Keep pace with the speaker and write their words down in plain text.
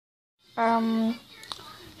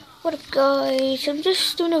What up guys, I'm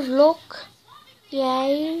just doing a vlog.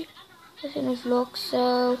 Yay, just doing a vlog.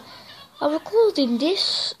 So I'm recording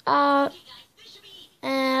this at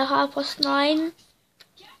 9:30.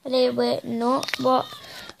 A little bit not, but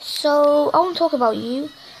so I want to talk about you.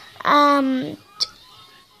 I'm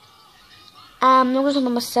not going to talk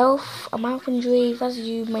about myself. I'm Alphandreeve, as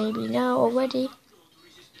you maybe know already.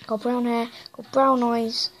 Got brown hair, got brown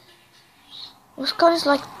eyes. It's kind of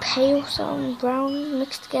like pale, some brown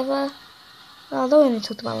mixed together. Well, I don't really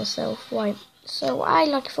talk about myself, right? So I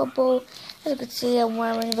like football. As you can see, I'm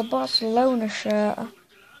wearing the Barcelona shirt.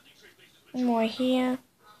 I'm right here,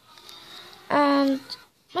 and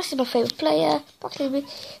Messi is my favourite player, partly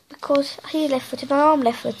because he's left-footed and I'm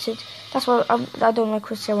left-footed. That's why I don't like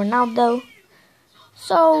Cristiano Ronaldo.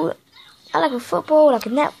 So I like football, I like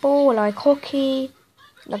netball, I like hockey,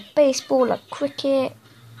 I like baseball, I like cricket.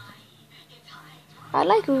 I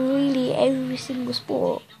like really every single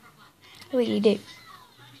sport. I really do.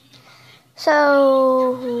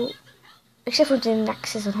 So, except for the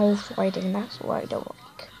axis and horse riding, that's what I don't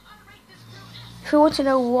like. If you want to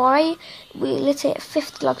know why, let's hit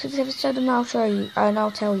 50 likes on this episode and I'll show you, and I'll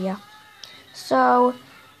tell you. So,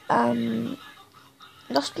 that's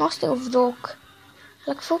my little vlog.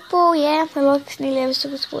 I like football, yeah, I like nearly every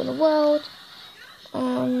single sport in the world.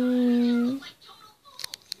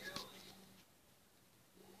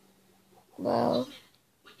 Well,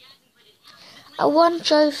 I won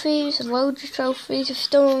trophies, loads of trophies. If you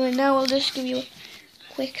don't already know, I'll just give you a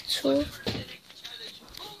quick tour.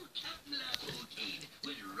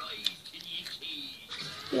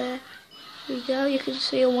 Yeah, here you go, you can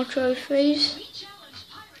see all my trophies.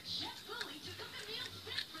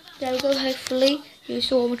 There we go, hopefully you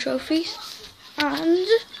saw all my trophies. And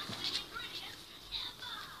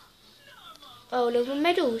all of my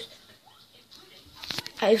medals.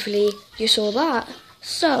 Hopefully you saw that.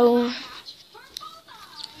 So,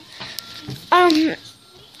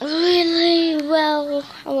 really well,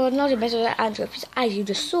 not the medals and trophies as you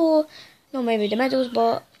just saw, not maybe the medals,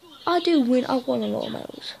 but I do win, I won a lot of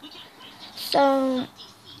medals. So,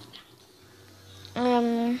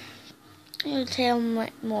 I'll tell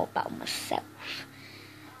more about myself.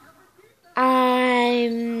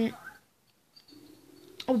 I'm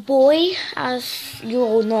a boy, as you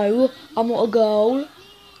all know, I'm not a girl.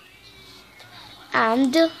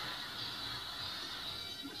 And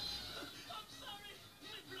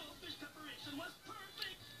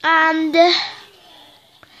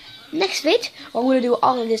next vid, I'm going to do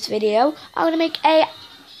after this video, I'm going to make a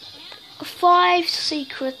 5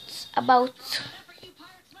 secrets about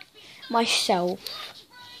myself.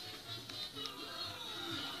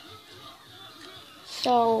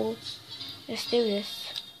 So, let's do this.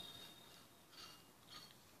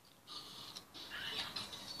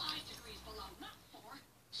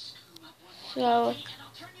 So,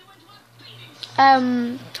 I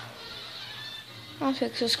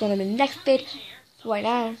think this is going to be the next vid right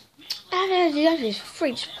now. And the other is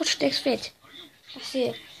free, just watch the next vid. That's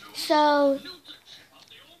it. So,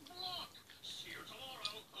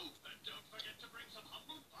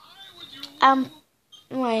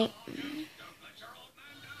 wait.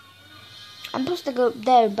 I'm supposed to go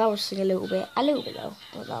there embarrassing a little bit though,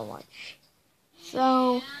 not that much.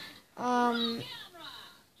 So,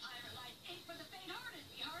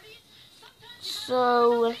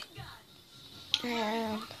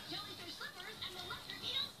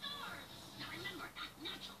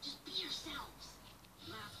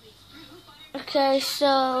 okay,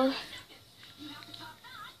 so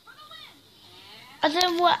I don't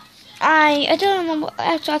know what I don't remember what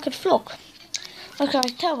else I could vlog. What can I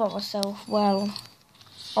tell about myself? Well,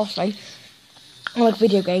 obviously, I like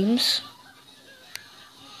video games.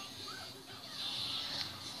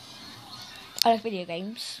 I like video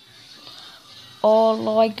games. I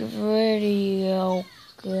like video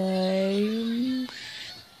games.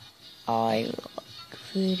 I like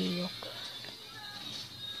video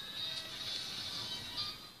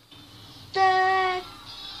games.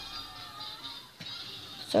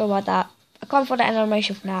 Sorry about that. I can't find an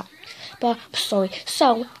animation from that. But I'm sorry.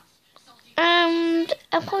 So, I'm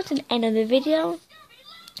coming to the end of the video.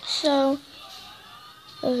 So,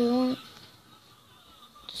 if you want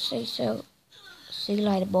to say so, see you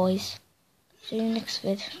later, boys. See you next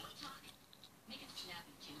vid.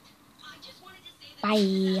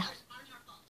 Bye.